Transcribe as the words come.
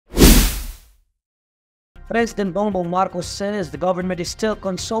President Bongbong Marcos says the government is still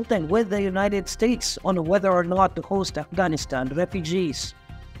consulting with the United States on whether or not to host Afghanistan refugees.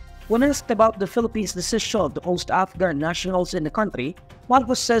 When asked about the Philippines' decision to host Afghan nationals in the country,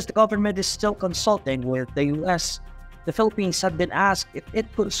 Marcos says the government is still consulting with the U.S. The Philippines had been asked if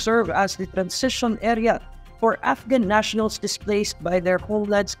it could serve as the transition area for Afghan nationals displaced by their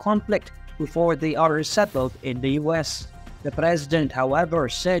homeland's conflict before they are resettled in the U.S. The president, however,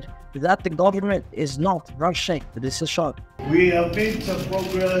 said that the government is not rushing the decision. We have made some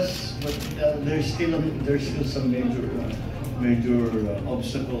progress, but there's still some major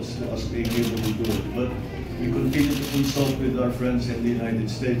obstacles to us being able to do it. But we continue to consult with our friends in the United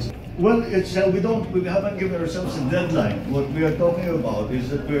States. Well, it's we haven't given ourselves a deadline. What we are talking about is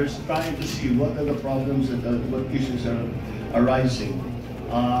that we're trying to see what are the problems and what issues are arising,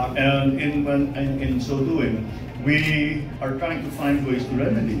 and in so doing, we are trying to find ways to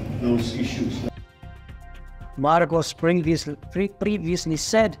remedy those issues. Marcos previously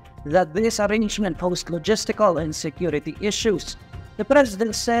said that this arrangement posed logistical and security issues. The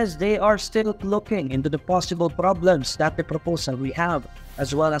president says they are still looking into the possible problems that the proposal will have,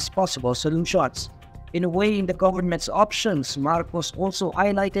 as well as possible solutions. In weighing the government's options, Marcos also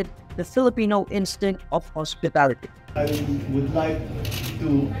highlighted the Filipino instinct of hospitality. I would like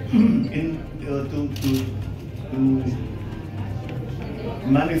to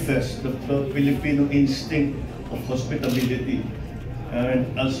manifest the Filipino instinct of hospitality.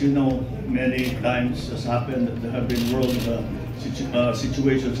 And as you know, many times has happened that there have been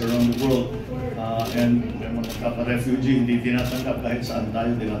situations around the world, and mga kaka-refugee hindi tinatanggap kahit saan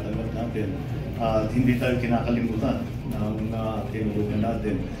tayo tinatanggap natin. At hindi tayo kinakalimutan ng tinulungan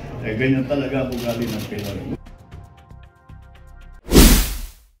natin. Ganyan talaga ang ugali ng Pinoy.